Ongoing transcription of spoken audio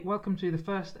Welcome to the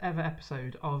first ever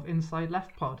episode of Inside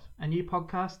Left Pod, a new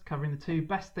podcast covering the two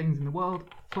best things in the world,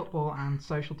 football and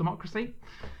social democracy.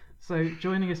 So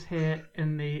joining us here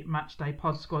in the Matchday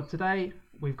Pod squad today,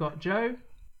 we've got Joe.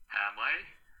 Hello.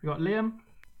 We've got Liam.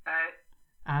 Hey.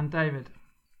 And David.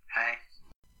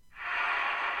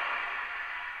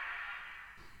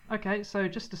 Hey. Okay, so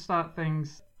just to start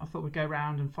things, I thought we'd go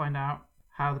around and find out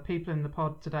how the people in the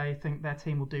pod today think their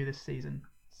team will do this season.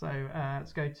 So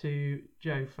let's go to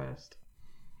Joe first.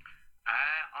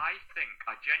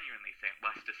 I genuinely think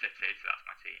Leicester City, so that's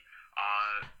my team,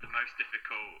 are the most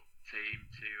difficult team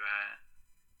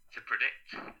to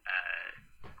predict,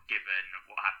 given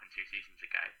what happened 2 seasons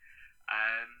ago.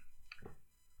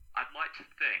 I'd like to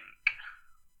think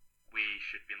we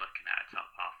should be looking at a top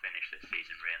half finish this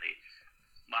season. Really,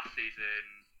 last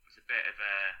season was a bit of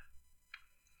a.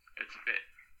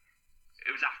 It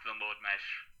was after the Lord Mayor's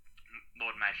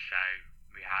show.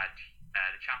 We had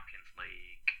the Champions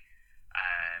League.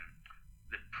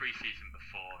 The pre-season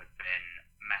before had been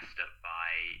messed up by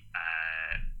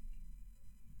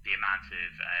the amount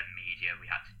of media we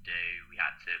had to do. We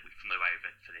flew over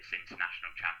for this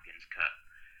International Champions Cup,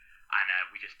 and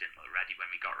we just didn't look ready when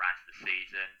we got around to the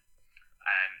season.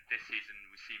 This season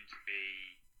we seem to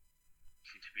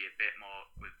be a bit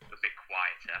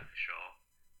quieter for sure,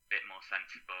 a bit more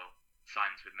sensible.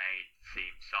 Signs we made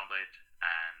seem solid.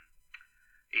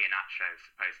 Ian Acho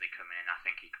supposedly coming in. I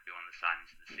think he could be one of the signs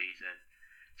of the season.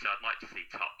 So I'd like to see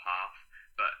top half,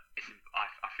 but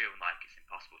I feel like it's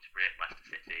impossible to predict Leicester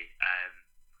City.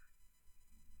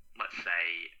 Let's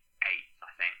say 8th,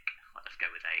 I think. Let's go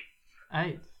with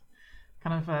 8th. 8th?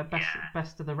 Kind of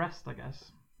best of the rest, I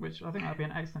guess, which I think would be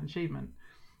an excellent achievement.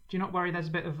 Do you not worry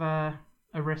there's a bit of a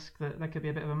risk that there could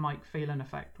be a bit of a Mike Phelan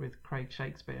effect with Craig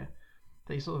Shakespeare?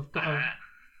 That you sort of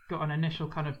got an initial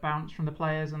kind of bounce from the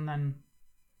players, and then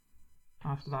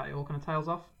after that it all kind of tails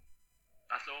off?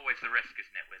 That's always the risk,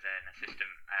 isn't it, with an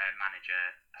assistant manager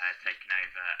taking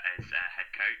over as head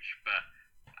coach. But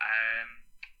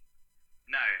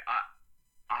no,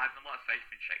 I have a lot of faith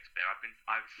in Shakespeare. I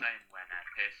was saying when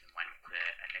Pearson went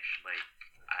initially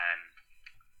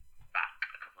back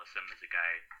a couple of summers ago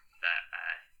that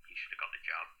he should have got the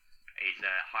job. He's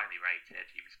highly rated.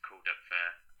 He was called up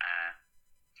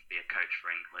to be a coach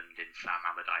for England in Sam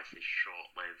Allardyce's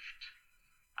short-lived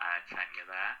tenure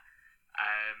there.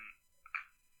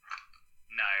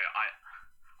 No,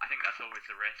 I think that's always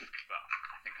a risk, but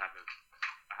I think I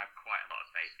have quite a lot of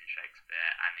faith in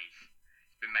Shakespeare, and he's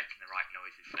been making the right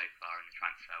noises so far in the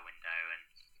transfer window, and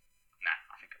no,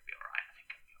 I think it'll be all right.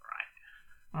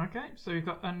 Okay, so we've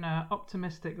got an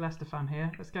optimistic Leicester fan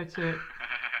here. Let's go to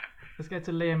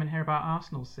Liam and hear about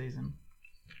Arsenal's season.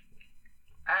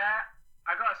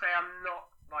 I gotta say, I'm not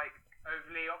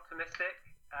overly optimistic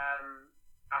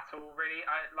at all. Really,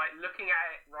 looking at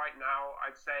it right now,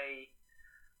 I'd say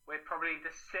we're probably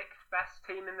the 6th best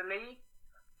team in the league.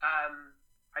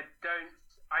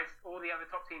 All the other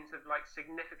top teams have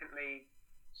significantly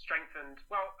strengthened.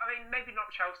 Well, I mean, maybe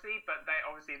not Chelsea, but they're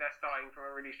starting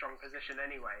from a really strong position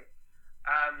anyway.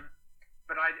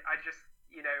 But I just,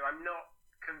 I'm not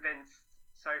convinced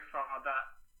so far that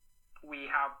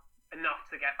we have enough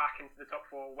to get back into the top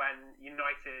 4 when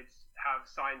United have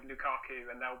signed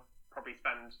Lukaku, and they'll probably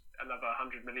spend another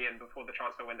 100 million before the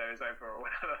transfer window is over or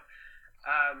whatever.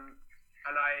 I'm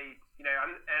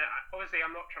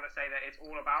not trying to say that it's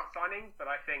all about signings,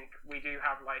 but I think we do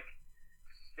have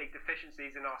big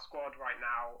deficiencies in our squad right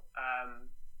now,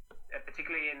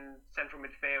 particularly in central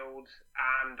midfield,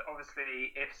 and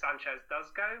obviously if Sanchez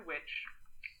does go, which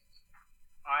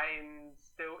I'm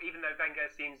still, even though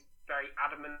Wenger seems very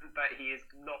adamant that he is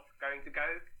not going to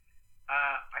go,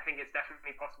 I think it's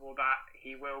definitely possible that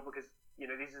he will, because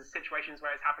these are situations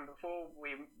where it's happened before.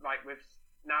 We with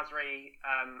Nasri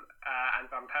and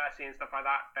Van Persie and stuff like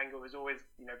that. Wenger was always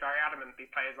very adamant these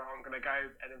players aren't going to go,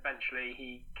 and eventually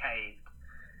he caved.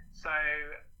 So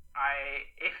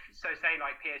say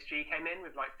PSG came in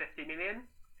with 50 million,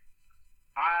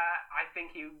 I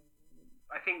think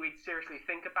we'd seriously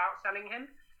think about selling him.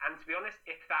 And to be honest,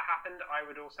 if that happened, I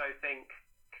would also think,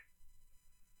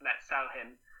 let's sell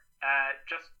him.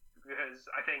 Just because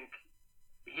I think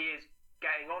he is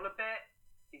getting on a bit.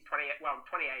 He's 28. Well,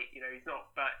 28. He's not.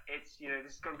 But it's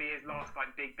this is going to be his last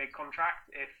big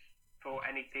contract for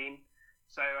any team.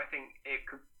 So I think it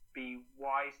could be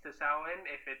wise to sell him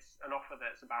if it's an offer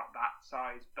that's about that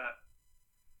size. But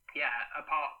yeah,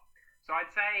 so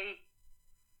I'd say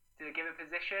to give a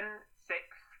position,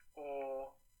 6th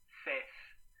or 5th,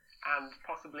 and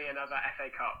possibly another FA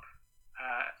Cup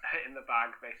in the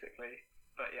bag, basically.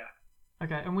 But yeah.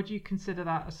 Okay, and would you consider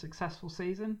that a successful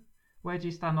season? Where do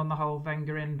you stand on the whole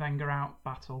Wenger in, Wenger out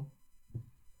battle?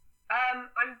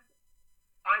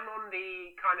 I'm on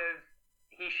the kind of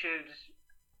he should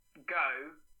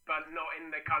go, but not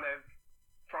in the kind of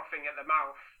frothing at the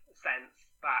mouth sense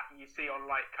that you see on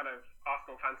like kind of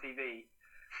Arsenal fan TV,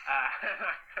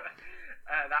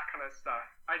 that kind of stuff.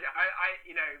 I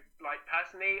like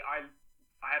personally, I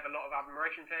have a lot of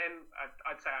admiration for him.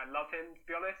 I'd say I love him, to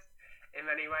be honest, in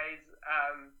many ways.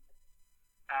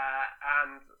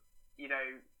 And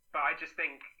but I just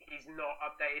think he's not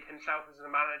updated himself as a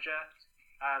manager.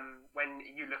 When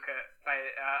you look at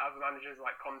other managers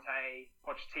like Conte,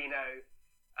 Pochettino,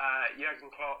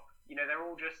 Jurgen Klopp, they're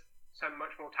all just so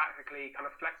much more tactically kind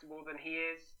of flexible than he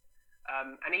is.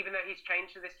 And even though he's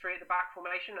changed to this three at the back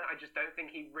formation, I just don't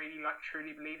think he really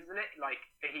truly believes in it. I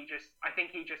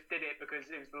think he just did it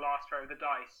because it was the last throw of the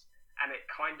dice, and it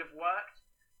kind of worked.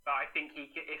 But I think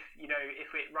if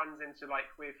it runs into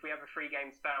if we have a 3-game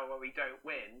spell where we don't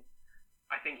win,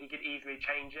 I think he could easily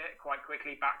change it quite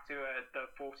quickly back to the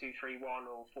 4-2-3-1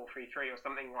 or 4-3-3 or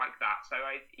something like that. So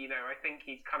I think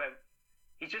he's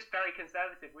just very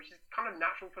conservative, which is kind of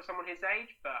natural for someone his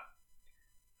age. But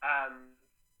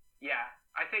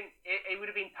I think it would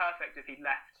have been perfect if he'd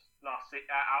left after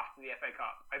the FA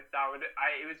Cup.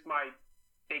 It was my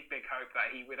big hope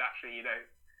that he would actually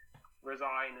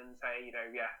resign and say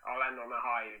I'll end on a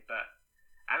high.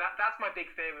 And that's my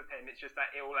big fear with him. It's just that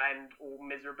it will end all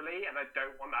miserably, and I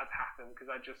don't want that to happen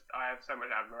because I have so much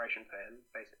admiration for him,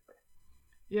 basically.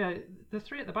 Yeah, the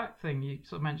three at the back thing you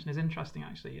sort of mentioned is interesting,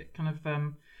 actually. It kind of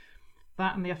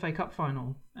that and the FA Cup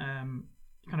final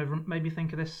kind of made me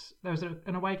think of this. There was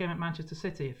an away game at Manchester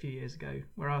City a few years ago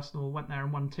where Arsenal went there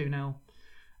and won 2-0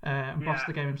 and bossed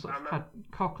the game and sort of had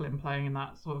Coughlin playing in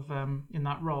that sort of in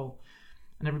that role,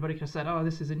 and everybody kind of said, "Oh,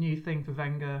 this is a new thing for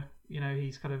Wenger.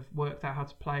 He's kind of worked out how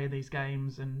to play these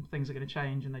games and things are going to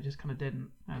change," and they just kind of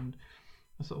didn't. And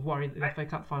I sort of worried that the FA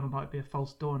Cup final might be a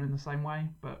false dawn in the same way,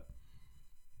 but.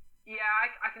 Yeah,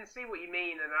 I can see what you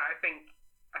mean, and I think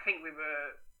we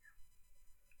were.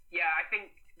 Yeah, I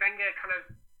think Wenger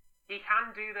he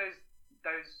can do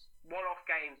those one-off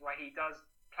games where he does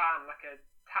plan like a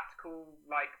tactical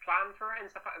plan for it and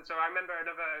stuff. And so I remember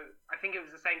I think it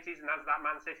was the same season as that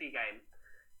Man City game.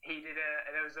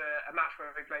 There was a match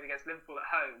where we played against Liverpool at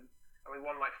home, and we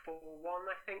won 4-1,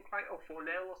 I think, or 4-0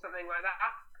 or something like that.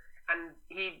 And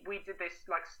we did this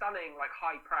stunning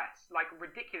high press,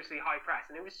 ridiculously high press,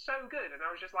 and it was so good. And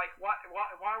I was just like, why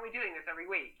are we doing this every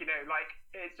week?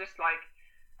 It's just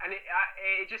and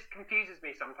it just confuses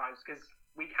me sometimes because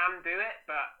we can do it,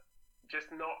 but just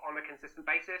not on a consistent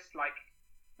basis.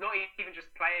 Not even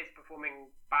just players performing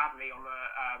badly on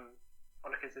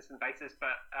a consistent basis,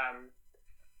 but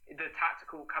the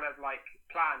tactical kind of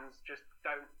plans just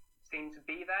don't seem to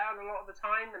be there a lot of the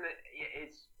time, and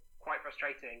it's quite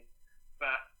frustrating.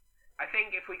 But I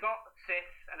think if we got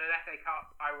 5th and an FA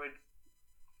Cup, I would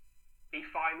be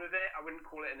fine with it. I wouldn't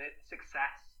call it a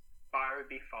success, but I would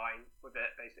be fine with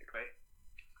it, basically.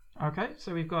 Okay,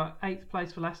 so we've got 8th place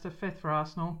for Leicester, 5th for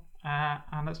Arsenal,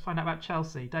 and let's find out about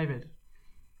Chelsea. David?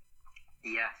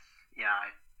 Yes, I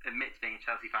admit to being a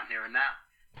Chelsea fan here and now.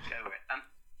 Go with it.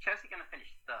 Chelsea going to finish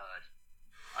 3rd.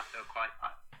 I feel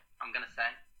I'm going to say,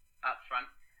 up front.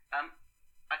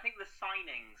 I think the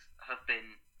signings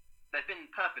they've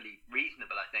been perfectly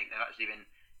reasonable. I think they've actually been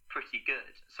pretty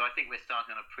good. So I think we're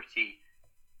starting on a pretty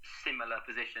similar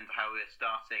position to how we were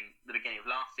starting the beginning of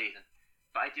last season.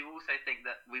 But I do also think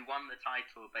that we won the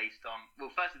title based on,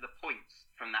 firstly the points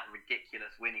from that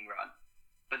ridiculous winning run,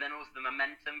 but then also the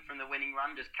momentum from the winning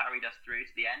run just carried us through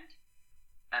to the end.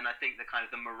 And I think the kind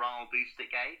of the morale boost it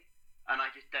gave. And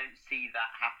I just don't see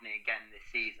that happening again this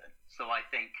season. So I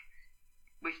think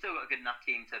we've still got a good enough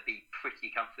team to be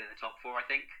pretty comfortably in the top 4, I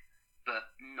think. But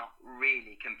not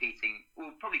really competing.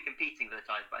 We'll probably competing for the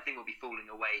title, but I think we'll be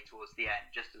falling away towards the end,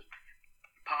 just as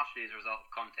partially as a result of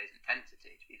Conte's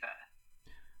intensity, to be fair.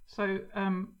 So,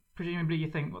 presumably you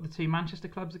think the 2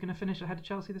 Manchester clubs are going to finish ahead of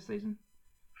Chelsea this season?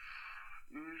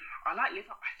 I like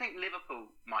Liverpool. I think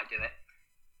Liverpool might do it.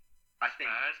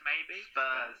 Spurs, maybe?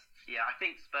 Spurs. Yeah, I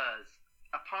think Spurs.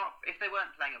 If they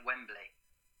weren't playing at Wembley,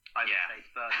 I would say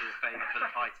Spurs are the favourite for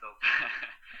the title.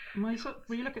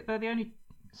 Well, you look at they're the only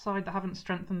side that haven't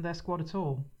strengthened their squad at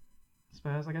all.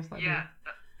 Spurs, I guess that. Yeah,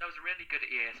 there was a really good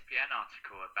ESPN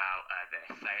article about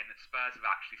this, saying that Spurs have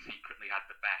actually secretly had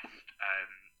the best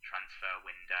transfer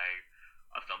window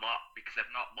of the lot because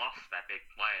they've not lost their big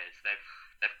players.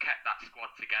 They've kept that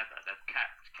squad together. They've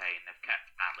kept Kane. They've kept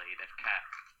Ali. They've kept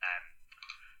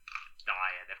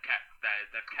Dyer. They've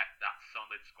kept that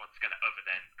solid squad together, other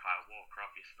than Kyle Walker,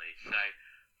 obviously. So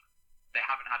they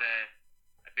haven't had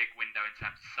a big window in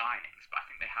terms of signings, but I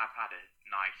think they have had a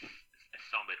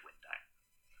solid window.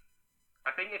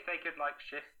 I think if they could like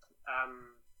shift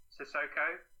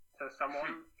Sissoko to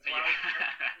someone as well,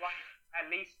 like, at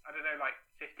least I don't know, like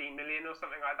 15 million or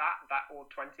something like that,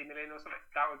 or 20 million or something,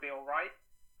 that would be all right.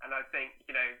 And I think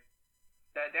the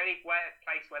only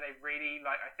place where they really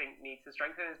I think need to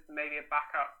strengthen is maybe a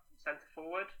backup centre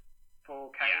forward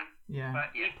for Kane. Yeah.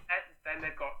 But then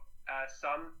they've got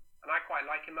Son, and I quite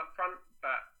like him up front,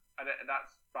 but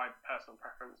that's my personal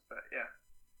preference. But yeah.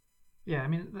 Yeah, I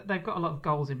mean, they've got a lot of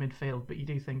goals in midfield, but you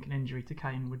do think an injury to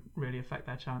Kane would really affect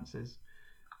their chances.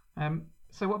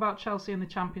 So what about Chelsea in the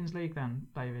Champions League then,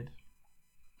 David?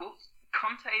 Well,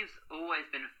 Conte's always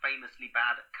been famously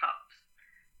bad at cups,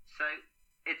 so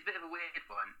it's a bit of a weird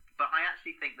one. But I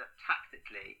actually think that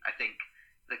tactically, I think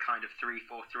the kind of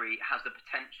 3-4-3 has the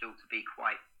potential to be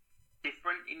quite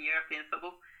different in European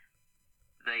football.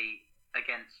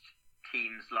 Against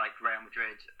teams like Real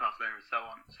Madrid, Barcelona and so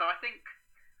on. So I think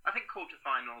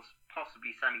quarterfinals,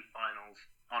 possibly semi-finals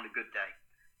on a good day.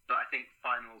 But I think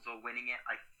finals or winning it,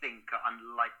 I think, are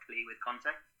unlikely with Conte.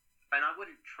 And I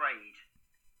wouldn't trade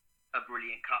a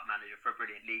brilliant cup manager for a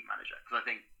brilliant league manager, because I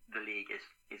think the league is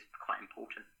quite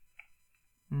important.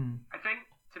 I think,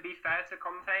 to be fair to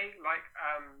Conte,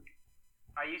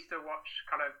 I used to watch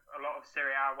kind of a lot of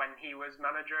Serie A when he was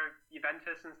manager of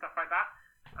Juventus and stuff like that.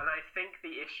 And I think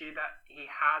the issue that he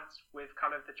had with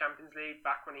kind of the Champions League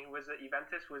back when he was at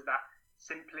Juventus was that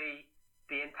simply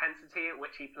the intensity at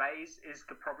which he plays is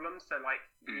the problem. So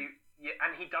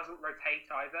and he doesn't rotate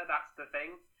either. That's the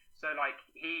thing. So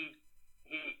he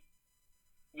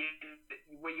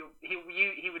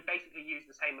would basically use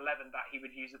the same 11 that he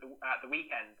would use at the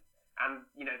weekend, and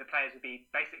the players would be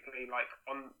basically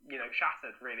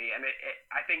shattered really. And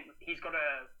I think he's got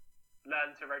to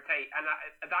learn to rotate, and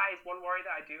that is one worry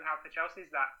that I do have for Chelsea, is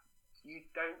that you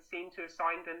don't seem to have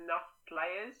signed enough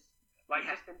players,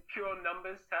 just in pure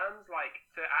numbers terms,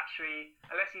 to actually,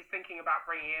 unless he's thinking about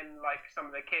bringing in some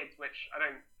of the kids, which I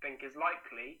don't think is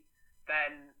likely,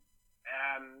 then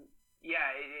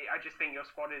I just think your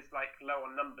squad is low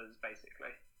on numbers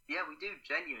basically. Yeah, we do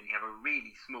genuinely have a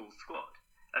really small squad,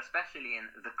 especially in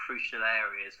the crucial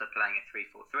areas for playing a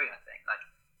 3-4-3. I think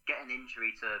get an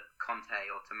injury to Conte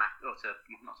to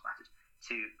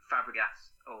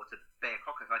Fabregas or to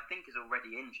Bakayoko, I think is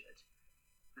already injured,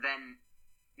 then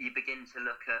you begin to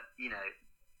look at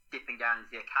dipping down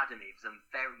into the academy for some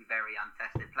very, very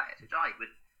untested players, which I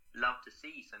would love to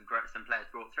see some players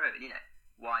brought through. And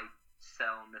why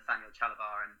sell Nathaniel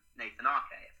Chalobah and Nathan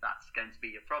Ake if that's going to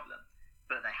be your problem?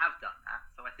 But they have done that,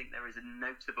 so I think there is a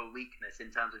notable weakness in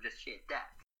terms of just sheer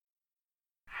depth.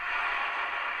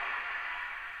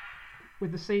 With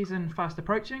the season fast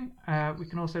approaching, we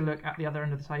can also look at the other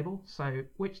end of the table. So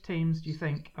which teams do you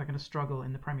think are going to struggle in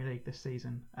the Premier League this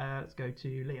season? Let's go to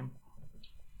Liam.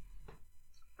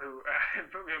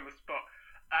 Put me on the spot.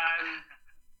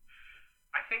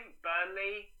 I think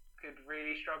Burnley could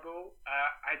really struggle.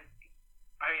 I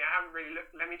haven't really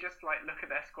looked. Let me just look at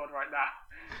their squad right now.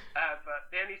 But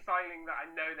the only signing that I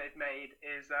know they've made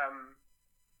is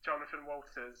Jonathan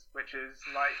Walters, which is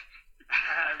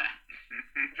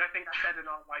which I think I said in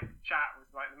our chat was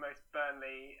the most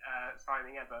Burnley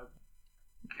signing ever.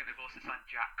 I think they've also signed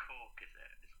Jack Cork, is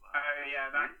it, as well? Oh yeah,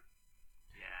 that.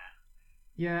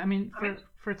 Yeah, I mean,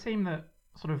 for a team that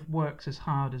sort of works as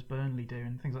hard as Burnley do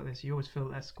and things like this, you always feel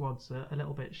their squads are a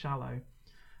little bit shallow,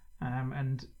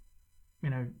 and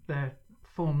their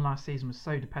form last season was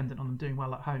so dependent on them doing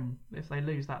well at home. If they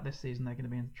lose that this season, they're going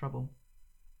to be in trouble.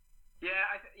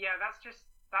 Yeah, that's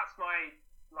my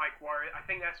worry. I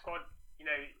think their squad,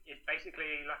 is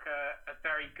basically a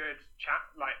very good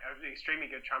an extremely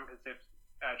good championship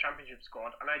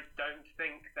squad, and I don't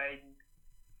think they're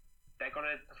going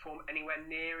to perform anywhere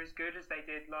near as good as they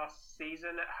did last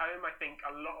season at home. I think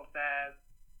a lot of their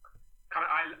kind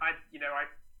of I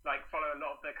follow a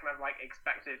lot of the kind of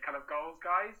expected kind of goals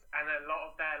guys, and a lot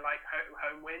of their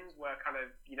home wins were kind of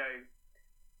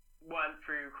weren't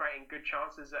through creating good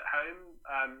chances at home,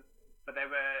 but they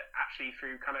were actually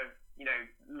through kind of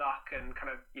luck and kind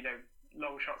of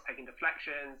long shots taking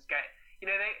deflections.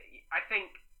 I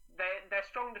think they're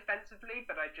strong defensively,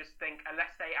 but I just think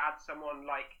unless they add someone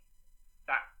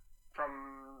that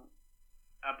from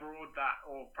abroad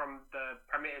or from the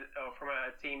Premier or from a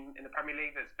team in the Premier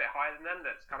League that's a bit higher than them,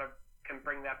 that's kind of can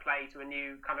bring their play to a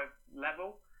new kind of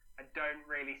level, I don't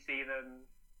really see them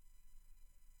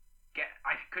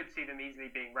I could see them easily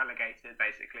being relegated,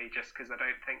 basically, just because I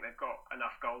don't think they've got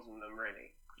enough goals in them,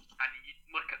 really. And you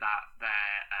look at their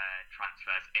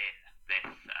transfers in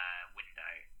this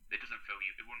window. it wouldn't fill me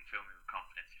with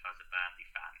confidence if I was a Burnley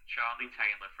fan. Charlie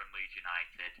Taylor from Leeds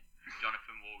United,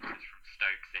 Jonathan Walters from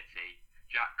Stoke City,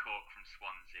 Jack Cork from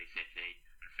Swansea City,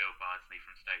 and Phil Bardsley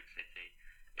from Stoke City.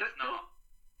 It's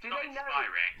not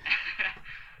inspiring.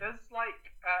 Does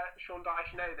Sean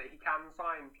Dyche know that he can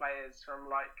sign players from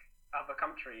other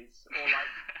countries or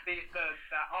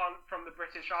that aren't from the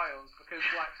British Isles? Because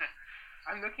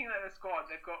I'm looking at the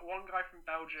squad. They've got one guy from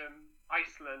Belgium,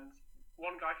 Iceland,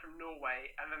 one guy from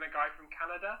Norway, and then a guy from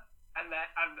Canada, and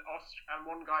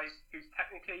one guy who's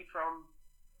technically from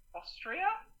Austria.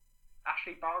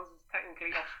 Ashley Barnes is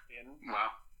technically Austrian. Wow.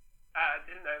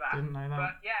 Didn't know that.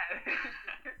 But yeah.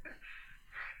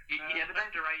 He's an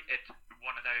underrated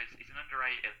one of those. He's an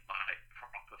underrated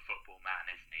proper football man,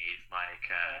 isn't he? He's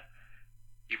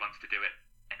he wants to do it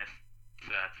in a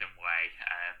certain way.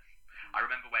 I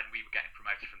remember when we were getting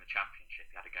promoted from the Championship,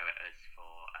 he had a go at us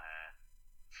for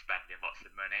spending lots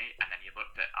of money, and then you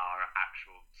looked at our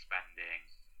actual spending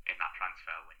in that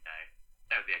transfer window.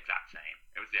 They were the exact same.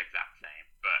 It was the exact same,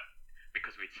 but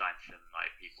because we'd signed some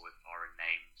people with foreign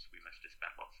names, we must have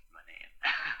spent lots of money.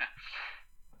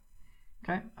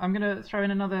 Okay, I'm going to throw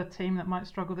in another team that might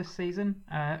struggle this season.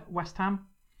 West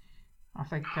Ham. I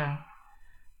think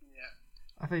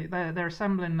they're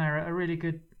assembling a really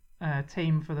good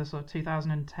team for the sort of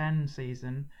 2010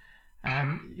 season.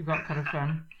 You've got kind of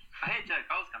I hear Joe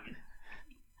Cole's coming.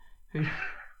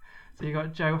 So you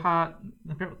got Joe Hart,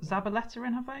 Zabaleta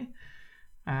in, have they?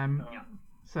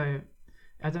 So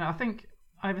I don't know. I think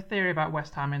I have a theory about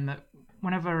West Ham in that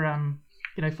whenever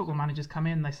football managers come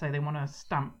in, they say they want to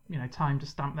stamp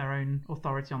their own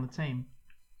authority on the team.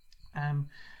 And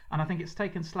I think it's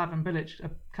taken Slaven Bilic a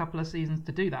couple of seasons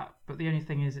to do that. But the only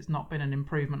thing is, it's not been an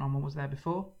improvement on what was there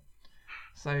before.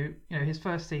 So his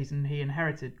first season, he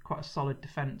inherited quite a solid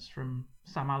defence from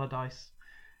Sam Allardyce,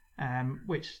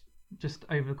 which just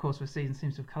over the course of a season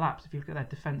seems to have collapsed. If you look at their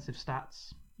defensive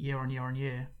stats year on year on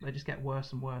year, they just get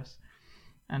worse and worse.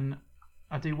 And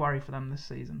I do worry for them this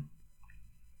season.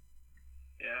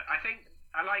 Yeah, I think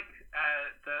I like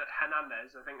the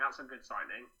Hernandez. I think that's a good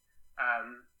signing.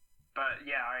 But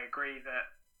yeah, I agree that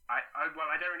I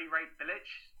don't really rate Bilic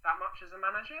that much as a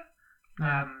manager.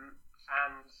 Yeah.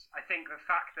 And I think the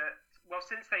fact that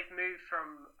since they've moved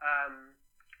from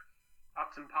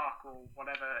Upton Park or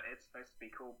whatever it's supposed to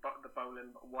be called, the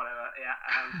Bowling, whatever. Yeah.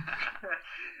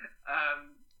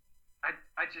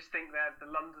 I just think that the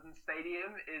London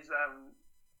Stadium is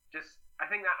I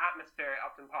think that atmosphere at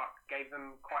Upton Park gave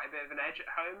them quite a bit of an edge at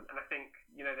home, and I think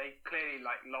they clearly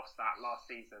lost that last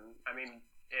season. I mean,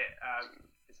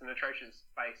 it's an atrocious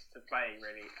place to play,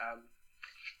 really.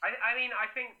 I mean, I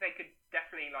think they could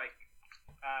definitely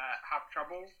have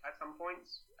trouble at some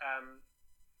points.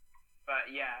 But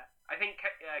yeah, I think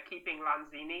keeping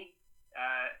Lanzini,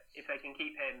 if they can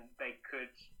keep him, that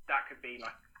could be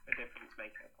a difference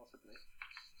maker possibly.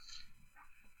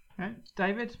 Okay,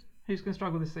 David, who's going to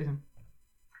struggle this season?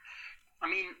 I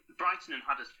mean, Brighton and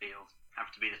Huddersfield have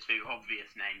to be the two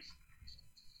obvious names.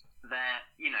 They're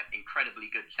incredibly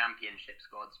good Championship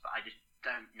squads, but I just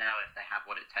don't know if they have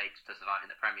what it takes to survive in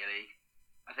the Premier League.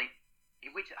 I think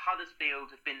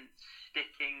Huddersfield have been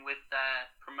sticking with their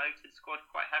promoted squad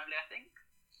quite heavily, I think,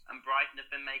 and Brighton have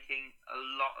been making a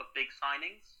lot of big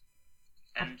signings.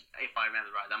 And if I remember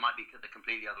right, that might be the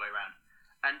completely other way around.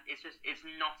 And it's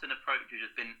not an approach which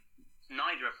has been,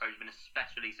 neither approach has been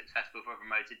especially successful for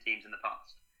promoted teams in the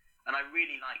past. And I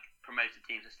really like promoted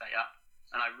teams to stay up,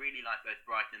 and I really like both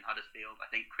Brighton and Huddersfield. I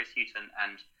think Chris Hughton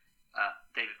and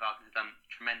David Wagner have done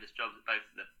tremendous jobs at both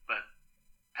of them, but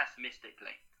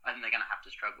pessimistically, I think they're going to have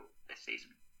to struggle this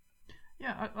season.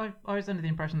 Yeah, I was under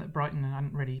the impression that Brighton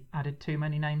hadn't really added too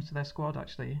many names to their squad,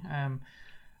 actually.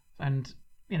 And,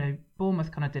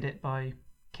 Bournemouth kind of did it by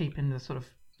keeping the sort of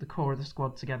the core of the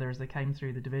squad together as they came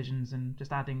through the divisions and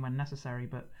just adding when necessary.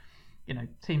 But,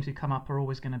 teams who come up are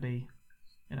always going to be,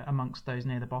 amongst those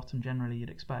near the bottom, generally, you'd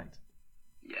expect.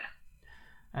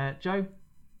 Yeah. Joe?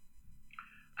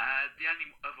 The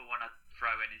only other one I'd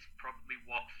throw in is probably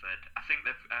Watford. I think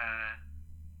they've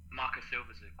Marco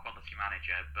Silva's a quality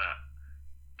manager, but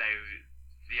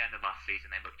the end of last season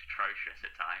they looked atrocious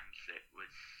at times. It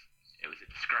was a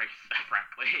disgrace,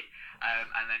 frankly.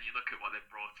 And then you look at what they've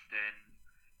brought in.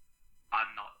 I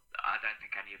don't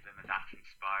think any of them are that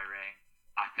inspiring.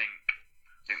 I think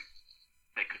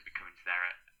they could be coming to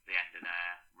the end of their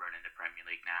run in the Premier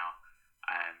League now.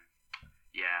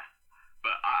 Yeah,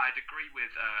 but I'd agree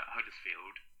with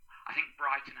Huddersfield. I think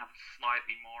Brighton have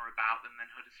slightly more about them than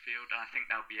Huddersfield, and I think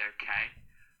they'll be okay.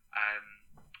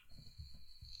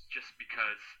 Just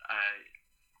because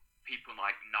people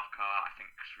like Knockaert, I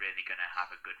think, is really going to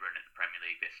have a good run at the Premier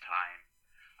League this time.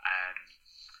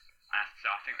 So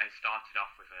I think they started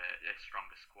off with a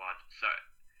stronger squad.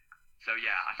 So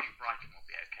yeah, I think Brighton will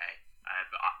be okay.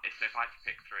 So if I had to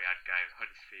pick three, I'd go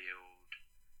Huddersfield,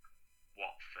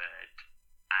 Watford,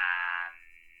 and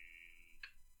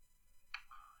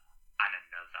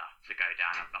another to go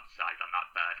down. I'm not decided on that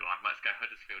third one. Let's go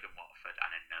Huddersfield and Watford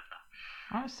and another.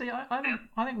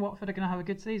 I think Watford are going to have a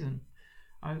good season.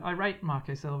 I rate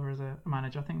Marco Silva as a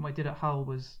manager. I think what he did at Hull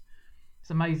it's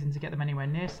amazing to get them anywhere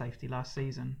near safety last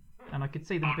season, and I could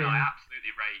see them being. I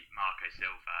absolutely rate Marco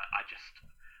Silva.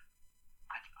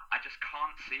 I just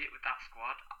can't see it with that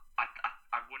squad.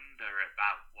 I wonder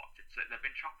about Watford. So they've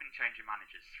been chopping and changing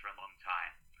managers for a long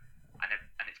time,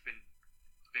 and it's been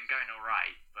going all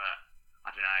right, but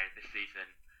I don't know this season.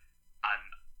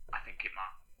 I think it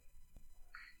might.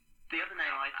 The other name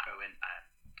I throw in.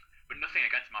 But nothing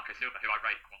against Marco Silva, who I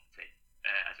rate quality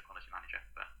as a quality manager.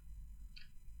 But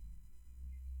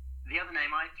the other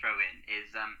name I throw in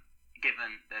is,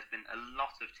 given there's been a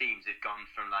lot of teams who've gone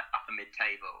from like upper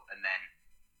mid-table and then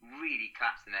really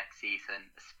collapsed the next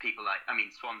season. People like,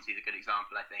 Swansea's a good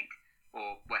example, I think,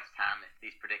 or West Ham if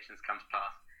these predictions come to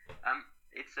pass.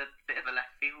 It's a bit of a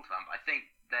left field one, but I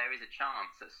think there is a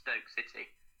chance at Stoke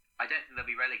City. I don't think they'll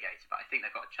be relegated, but I think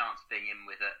they've got a chance of being in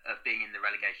the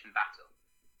relegation battle.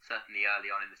 Certainly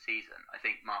early on in the season, I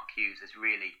think Mark Hughes is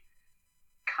really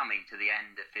coming to the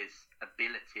end of his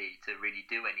ability to really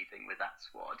do anything with that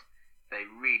squad. They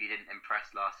really didn't impress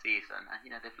last season, and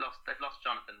they've lost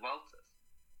Jonathan Walters.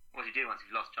 What do you do once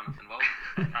you've lost Jonathan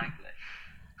Walters? Frankly,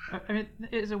 I mean,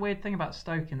 it is a weird thing about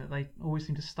Stoke in that they always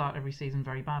seem to start every season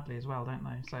very badly as well, don't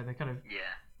they? So they kind of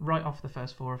write off the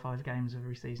first 4 or 5 games of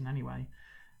every season anyway.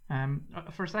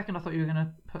 For a second, I thought you were going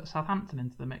to put Southampton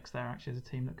into the mix there, actually, as a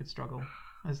team that could struggle.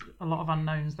 There's a lot of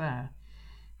unknowns there.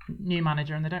 New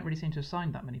manager, and they don't really seem to have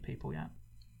signed that many people yet.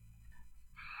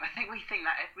 I think we think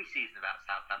that every season about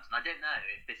Southampton. I don't know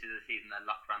if this is the season their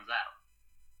luck runs out.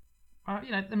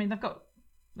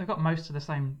 They've got most of the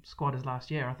same squad as last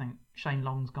year. I think Shane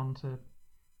Long's gone to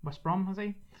West Brom, has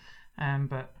he?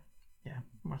 But yeah,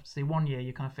 we'll have to see. One year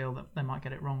you kind of feel that they might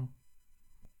get it wrong.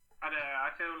 I don't know.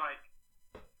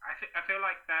 I feel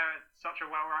like they're such a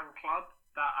well-run club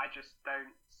that I just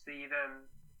don't see them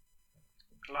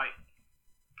like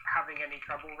having any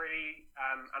trouble really.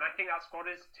 And I think that squad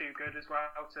is too good as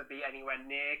well to be anywhere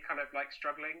near kind of like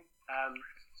struggling. And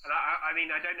I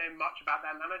mean, I don't know much about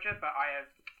their manager, but I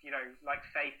have, like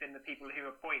faith in the people who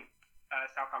appoint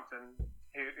Southampton,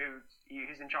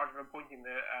 who's in charge of appointing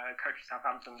the coach of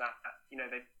Southampton. That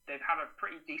they've had a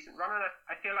pretty decent run, and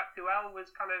I feel like Puel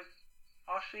was kind of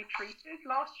harshly treated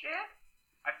last year.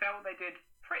 I felt they did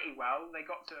pretty well. They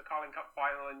got to a Carling Cup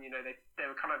final, and they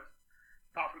were kind of,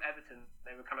 apart from Everton,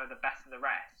 they were kind of the best of the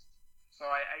rest. So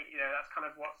I that's kind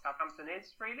of what Southampton is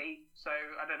really. So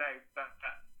I don't know, but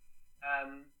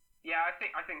yeah, I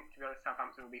think to be honest,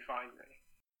 Southampton will be fine really.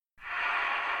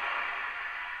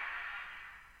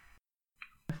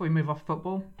 If we move off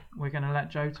football, we're going to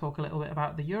let Joe talk a little bit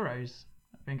about the Euros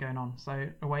that have been going on. So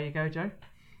away you go, Joe.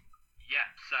 Yeah,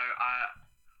 so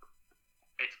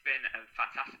it's been a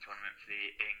fantastic tournament for the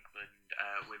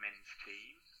England women's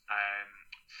team.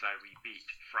 So we beat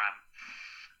France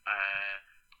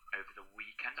over the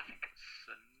weekend. I think it was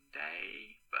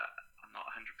Sunday, but I'm not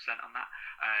 100% on that.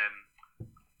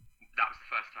 That was the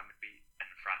first time we'd beaten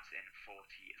France in 43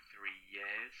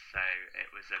 years, so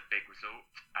it was a big result.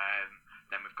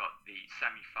 Then we've got the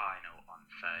semi-final on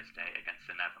Thursday against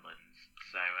the Netherlands.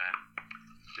 So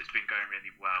it's been going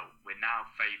really well. We're now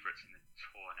favourites in the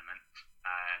tournament,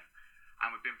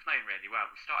 and we've been playing really well.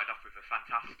 We started off with a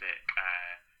fantastic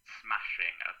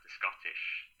smashing of the Scottish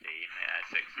team,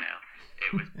 6-0.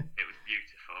 It was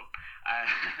beautiful.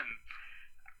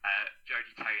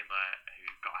 Jodie Taylor, who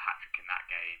got a hat-trick in that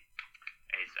game,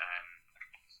 is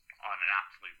on an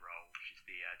absolute roll. She's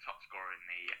the top scorer in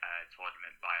the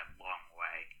tournament by a long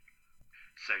way.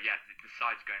 So yeah, the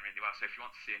side's going really well. So if you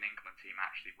want to see an England team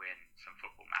actually win some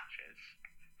football matches,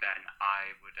 then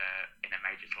I would, in a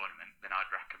major tournament, then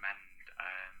I'd recommend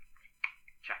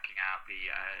checking out the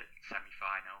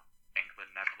semi-final,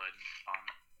 England-Netherlands, on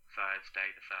Thursday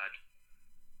the 3rd.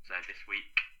 So this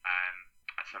week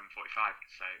at 7:45.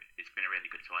 So it's been a really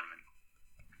good tournament.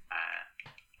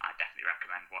 I definitely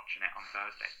recommend watching it on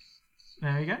Thursday.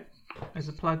 There you go. There's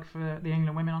a plug for the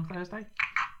England women on Thursday.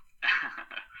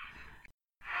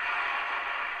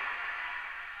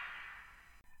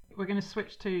 We're going to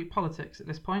switch to politics at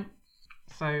this point.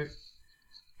 So I'm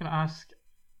going to ask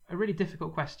a really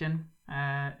difficult question.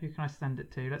 Who can I send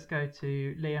it to? Let's go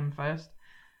to Liam first.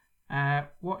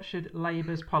 What should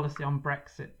Labour's policy on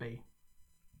Brexit be?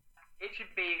 It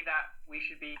should be that we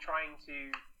should be trying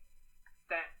to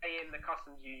stay in the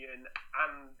customs union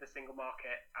and the single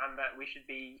market, and that we should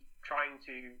be trying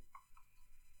to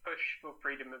push for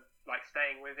freedom of like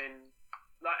staying within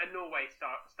like a Norway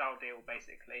style deal,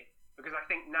 basically. Because I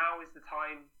think now is the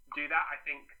time to do that. I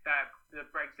think that the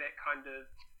Brexit kind of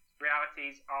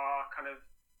realities are kind of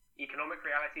economic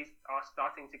realities are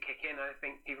starting to kick in. And I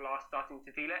think people are starting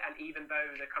to feel it. And even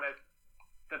though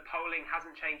the polling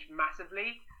hasn't changed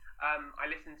massively, I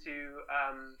listened to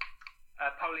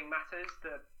Polling Matters,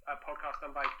 a podcast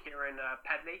done by Kieran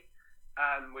Pedley,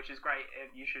 which is great.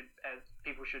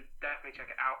 People should definitely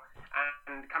check it out.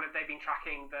 And kind of they've been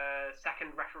tracking the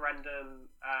second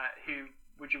referendum. Who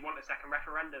would you want a second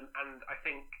referendum? And I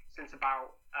think since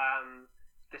about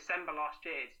December last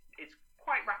year, it's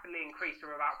quite rapidly increased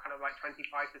from about kind of like 25%.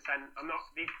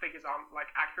 These figures aren't like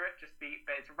accurate,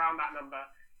 but it's around that number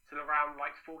to around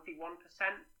like 41%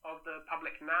 of the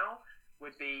public now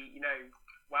would be,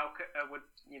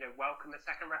 welcome a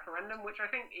second referendum, which I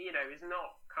think, is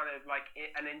not kind of like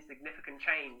an insignificant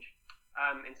change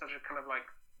in such a kind of like,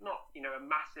 not, a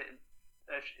massive,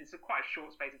 it's quite a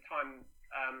short space of time.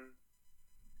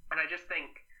 And I just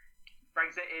think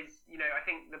Brexit is, I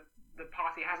think the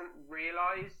party hasn't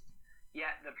realised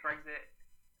yet that Brexit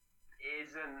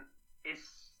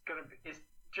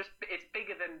it's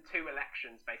bigger than 2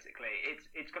 elections, basically.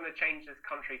 It's going to change this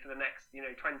country for the next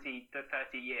 20 to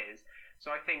 30 years. So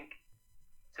I think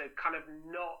to kind of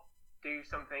not do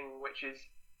something which is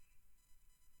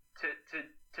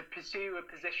to pursue a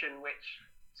position which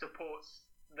supports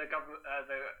the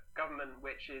government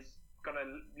which is going to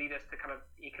lead us to kind of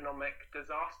economic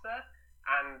disaster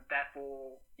and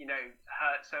therefore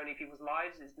hurt so many people's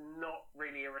lives is not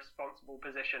really a responsible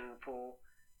position for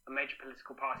a major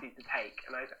political party to take.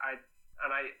 And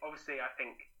I obviously I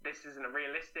think this isn't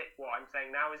realistic. What I'm saying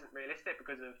now isn't realistic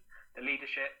because of the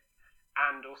leadership,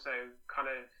 and also kind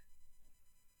of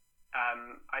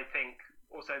I think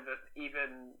also that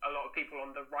even a lot of people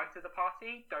on the right of the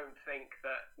party don't think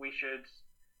that we should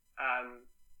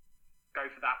go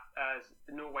for that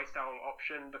the Norway style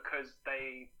option because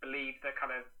they believe the kind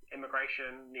of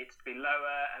immigration needs to be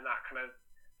lower and that kind of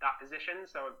that position,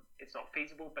 so it's not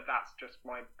feasible. But that's just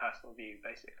my personal view,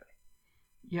 basically.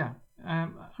 Yeah,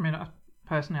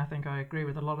 personally, I think I agree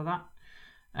with a lot of that.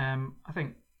 I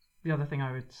think the other thing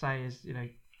I would say is,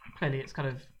 clearly it's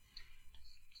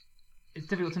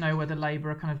difficult to know whether Labour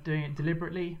are kind of doing it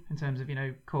deliberately in terms of,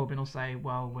 Corbyn will say,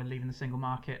 well, we're leaving the single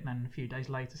market, and then a few days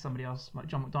later somebody else like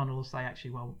John McDonnell will say,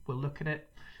 actually, well, we'll look at it,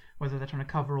 whether they're trying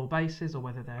to cover all bases or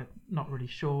whether they're not really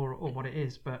sure or what it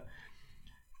is. But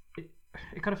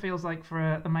it kind of feels like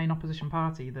for the main opposition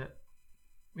party that,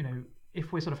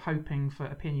 if we're sort of hoping for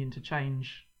opinion to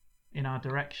change in our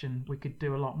direction, we could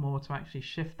do a lot more to actually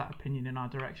shift that opinion in our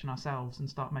direction ourselves and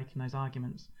start making those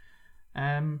arguments.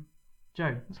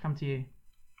 Joe, let's come to you.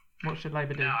 What should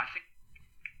Labour do? I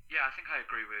think I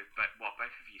agree with what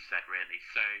both of you said, really.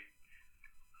 So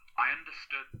I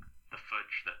understood the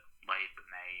fudge that Labour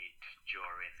made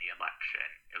during the election.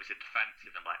 It was a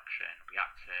defensive election. We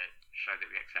had to show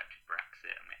that we accepted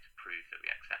Brexit and we had to prove that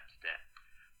we accepted it.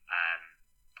 And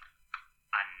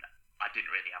I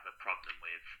didn't really have a problem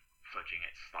with fudging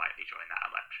it slightly during that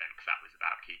election because that was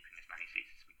about keeping as many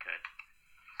seats as we could.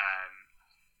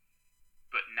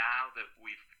 But now that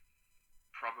we've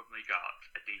probably got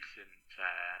a decent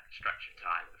stretch of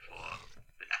time before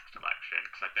the next election,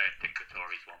 because I don't think the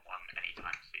Tories want one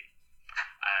anytime soon,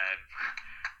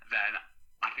 then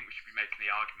I think we should be making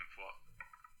the argument for what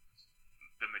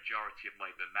the majority of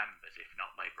Labour members, if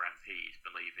not Labour MPs,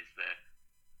 believe is the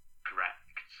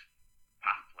correct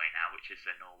pathway now, which is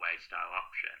a Norway-style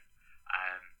option.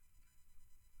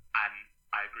 And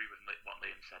I agree with what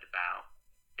Liam said about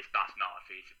if that's not a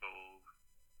feasible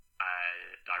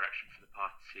direction for the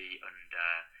party under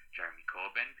Jeremy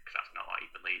Corbyn, because that's not what he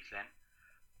believes in.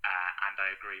 And I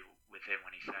agree with him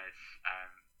when he says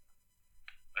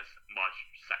as large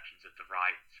sections of the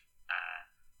right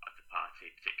of the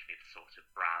party, particularly the sort of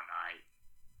brown-eyed,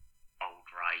 old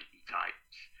righty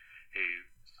types who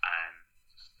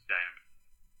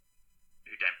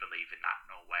don't believe in that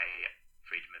Norway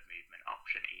freedom of movement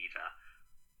option either.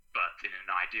 But in an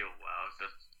ideal world,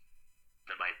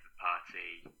 the Labour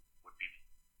Party would be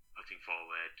putting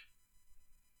forward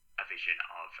a vision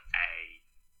of a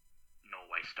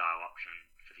Norway-style option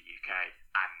for the UK,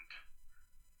 and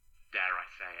dare I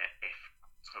say it, if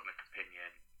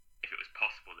it was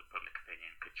possible that public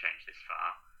opinion could change this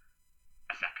far,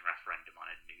 a second referendum on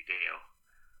a New Deal,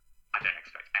 I don't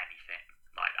expect anything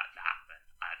like that to happen.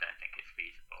 I don't think it's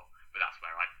feasible, but that's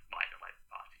where I'd like the Labour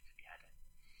Party to be heading.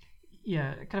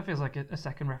 Yeah, it kind of feels like a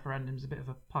second referendum is a bit of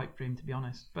a pipe dream, to be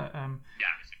honest. But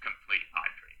yeah, it's a complete pipe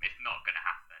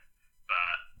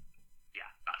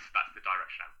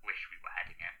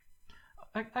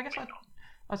I guess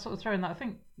I sort of throw in that I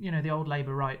think the old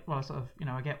Labour right. Well, I sort of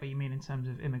I get what you mean in terms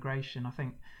of immigration. I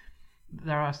think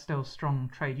there are still strong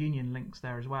trade union links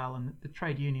there as well, and the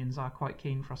trade unions are quite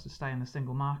keen for us to stay in the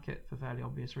single market for fairly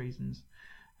obvious reasons.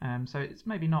 So it's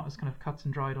maybe not as kind of cut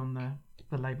and dried on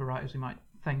the Labour right as we might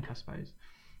think, I suppose.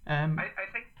 I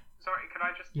think. Sorry, can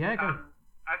I just? Yeah, go.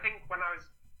 I think when I was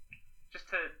just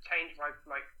to change my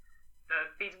the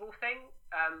feasible thing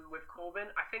with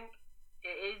Corbyn, I think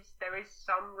there is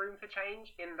some room for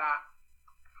change in that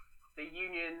the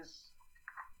unions,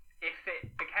 if it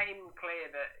became clear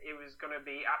that it was going to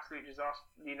be absolute disaster,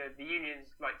 the unions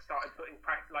started putting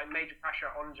major pressure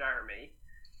on Jeremy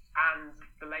and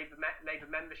the Labour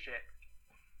membership.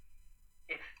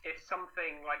 If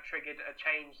something triggered a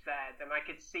change there, then I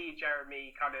could see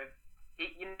Jeremy kind of,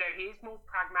 he is more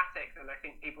pragmatic than I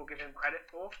think people give him credit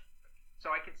for. So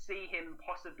I could see him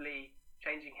possibly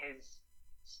changing his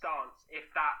stance if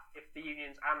the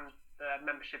unions and the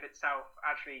membership itself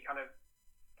actually kind of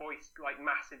voiced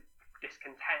massive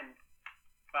discontent.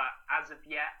 But as of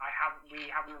yet,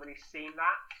 we haven't really seen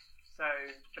that. So,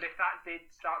 but if that did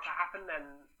start to happen, then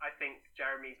I think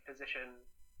Jeremy's position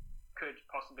could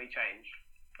possibly change.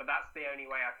 But that's the only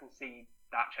way I can see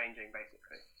that changing,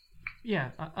 basically.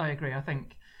 Yeah, I agree. I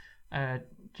think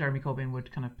Jeremy Corbyn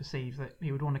would kind of perceive that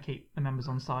he would want to keep the members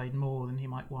on side more than he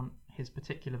might want his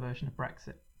particular version of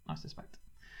Brexit, I suspect.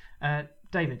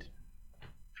 David?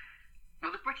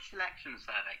 Well, the British election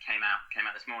survey came out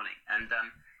this morning, and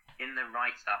in the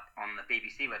write-up on the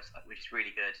BBC website, which is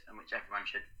really good and which everyone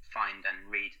should find and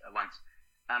read at once,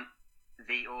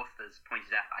 the authors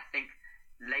pointed out, I think,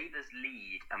 Labour's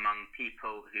lead among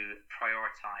people who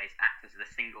prioritise access to the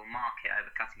single market over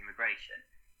cutting immigration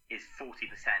is 40%.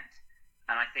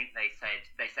 And I think they say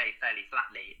fairly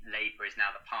flatly, Labour is now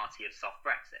the party of soft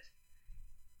Brexit,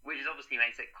 which obviously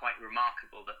makes it quite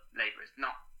remarkable that Labour is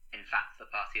not, in fact, the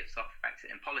party of soft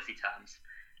Brexit in policy terms.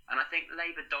 And I think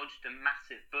Labour dodged a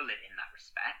massive bullet in that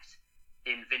respect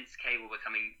in Vince Cable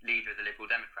becoming leader of the Liberal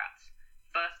Democrats.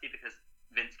 Firstly, because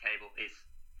Vince Cable is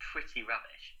pretty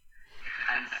rubbish.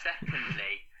 And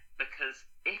secondly, because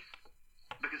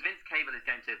Vince Cable is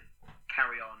going to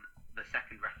carry on the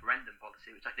second referendum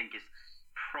policy, which I think is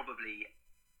probably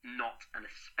not an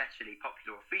especially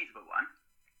popular or feasible one,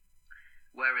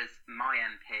 whereas my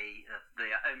MP, the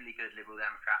only good Liberal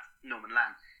Democrat, Norman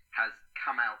Lamb, has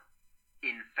come out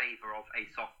in favour of a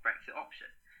soft Brexit option.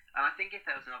 And I think if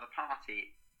there was another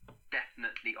party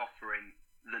definitely offering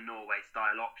the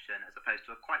Norway-style option as opposed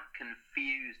to a quite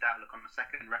confused outlook on the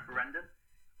second referendum,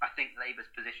 I think Labour's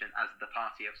position as the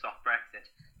party of soft Brexit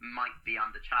might be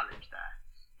under challenge there.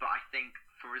 But I think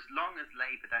for as long as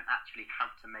Labour don't actually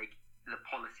have to make the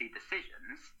policy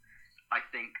decisions, I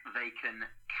think they can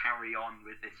carry on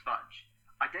with this fudge.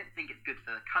 I don't think it's good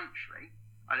for the country.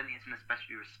 I don't think it's an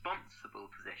especially responsible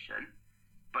position.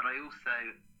 But I also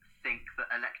think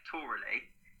that electorally,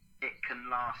 it can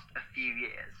last a few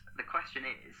years. The question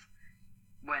is,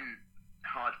 when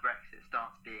hard Brexit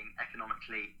starts being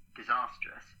economically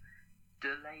disastrous,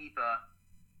 do Labour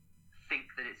think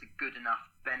that it's a good enough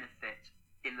benefit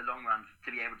in the long run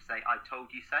to be able to say, I told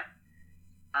you so?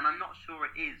 And I'm not sure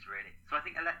it is, really. So I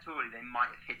think electorally they might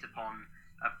have hit upon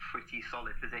a pretty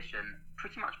solid position,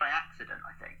 pretty much by accident,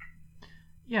 I think.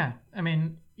 Yeah, I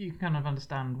mean, you kind of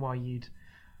understand why you'd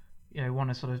want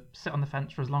to sort of sit on the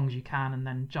fence for as long as you can and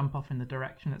then jump off in the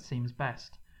direction that seems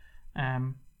best.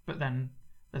 But then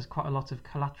there's quite a lot of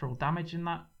collateral damage in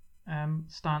that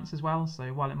stance as well.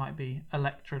 So while it might be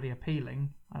electorally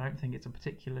appealing, I don't think it's a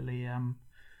particularly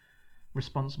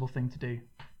responsible thing to do,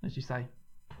 as you say.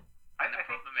 The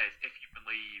problem is, if you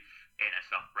believe in a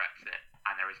soft Brexit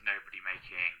and there is nobody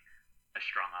making a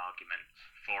strong argument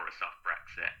for a soft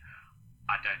Brexit,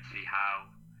 I don't see how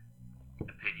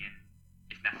opinion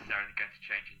is necessarily going to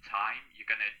change in time. You're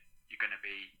going to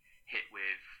be hit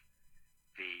with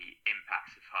the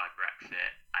impacts of hard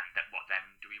Brexit, and what then?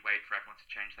 Do we wait for everyone to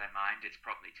change their mind? It's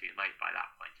probably too late by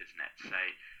that point, isn't it? So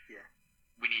yeah,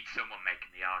 we need someone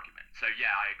making the argument. So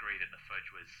yeah, I agree that the fudge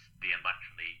was the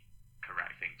electorally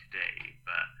correct thing to do,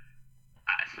 but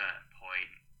at a certain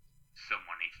point,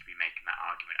 someone needs to be making that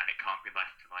argument, and it can't be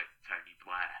left to Tony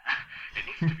Blair. It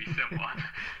needs to be someone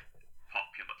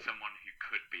popular, someone who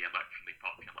could be electorally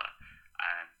popular,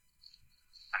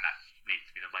 and that needs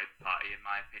to be the Labour Party, in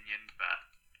my opinion. But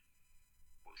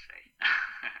we'll see.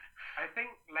 I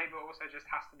think Labour also just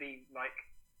has to be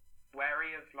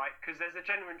wary of because there's a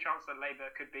genuine chance that Labour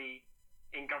could be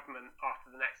in government after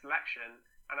the next election,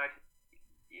 and I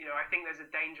think there's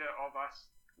a danger of us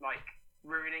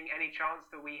ruining any chance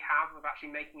that we have of actually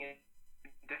making a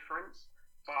difference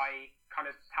by kind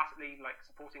of tacitly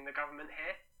supporting the government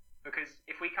here. because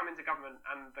if we come into government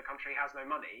and the country has no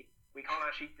money, we can't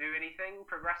actually do anything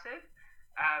progressive.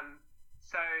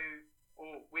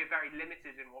 Or we're very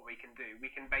limited in what we can do. We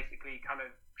can basically kind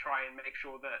of try and make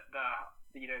sure that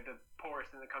the poorest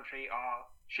in the country are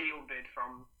shielded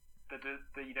from the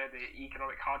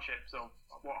economic hardships of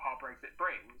what hard Brexit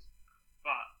brings,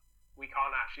 but we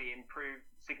can't actually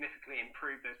significantly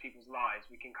improve those people's lives.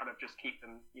 We can kind of just keep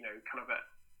them, kind of at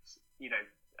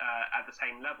the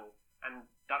same level, and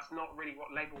that's not really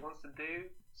what Labour wants to do.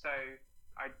 So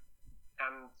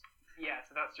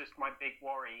that's just my big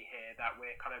worry here, that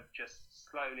we're kind of just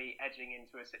slowly edging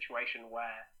into a situation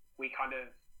where we've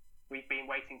been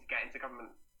waiting to get into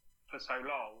government for so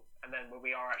long, and then when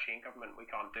we are actually in government, we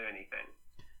can't do anything.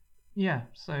 Yeah,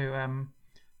 so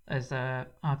there's an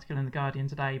article in The Guardian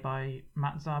today by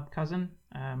Matt Zarb-Cousin,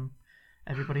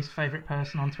 everybody's favourite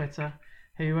person on Twitter,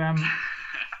 who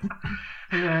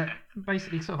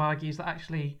basically sort of argues that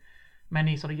actually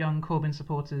many sort of young Corbyn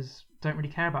supporters don't really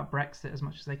care about Brexit as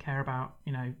much as they care about,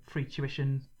 free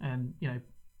tuition and,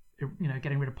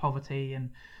 getting rid of poverty and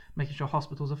making sure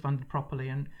hospitals are funded properly.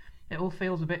 And it all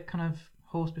feels a bit kind of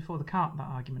horse before the cart, that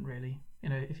argument, really.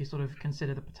 If you sort of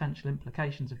consider the potential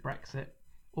implications of Brexit,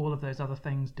 all of those other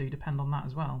things do depend on that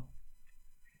as well.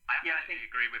 I absolutely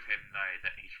agree with him, though,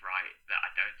 that he's right, that I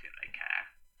don't think they care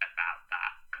about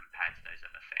that compared to those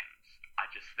other things. I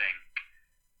just think,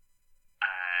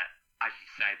 as you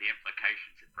say, the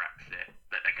implications of Brexit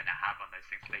that they're going to have on those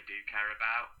things they do care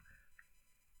about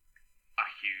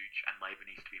are huge, and Labour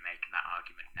needs to be making that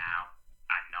argument now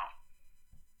and not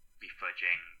be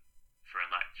fudging for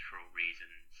electoral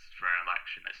reasons for an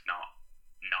election that's not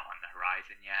on the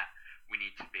horizon yet. We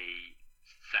need to be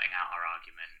setting out our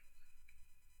argument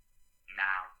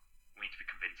now. We need to be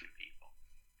convincing people.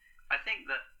 I think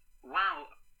that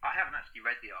I haven't actually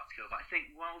read the article, but I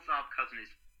think while Zarb-Cousin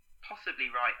is possibly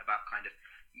right about kind of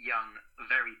young,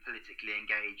 very politically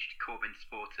engaged Corbyn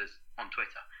supporters on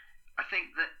Twitter, I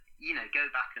think that, go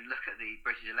back and look at the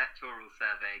British electoral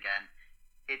survey again.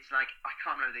 It's like, I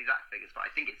can't remember the exact figures, but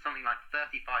I think it's something like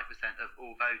 35% of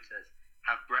all voters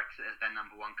have Brexit as their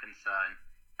number one concern,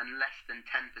 and less than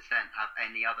 10% have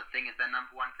any other thing as their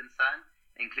number one concern,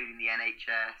 including the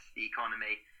NHS, the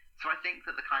economy. So I think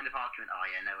that the kind of argument,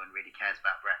 no one really cares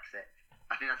about Brexit,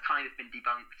 I think that's kind of been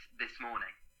debunked this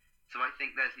morning. So I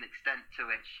think there's an extent to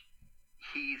which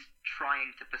he's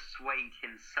trying to persuade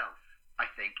himself, I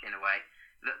think, in a way,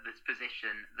 that this position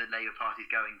the Labour Party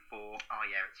is going for,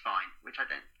 it's fine, which I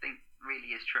don't think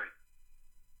really is true.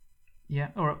 Yeah,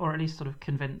 or at least sort of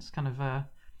convince kind of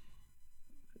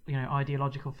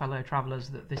ideological fellow travellers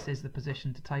that this is the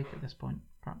position to take at this point,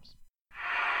 perhaps.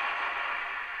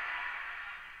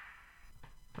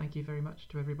 Thank you very much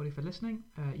to everybody for listening.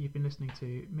 You've been listening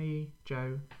to me,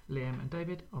 Joe, Liam and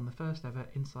David on the first ever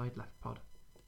Inside Left Pod.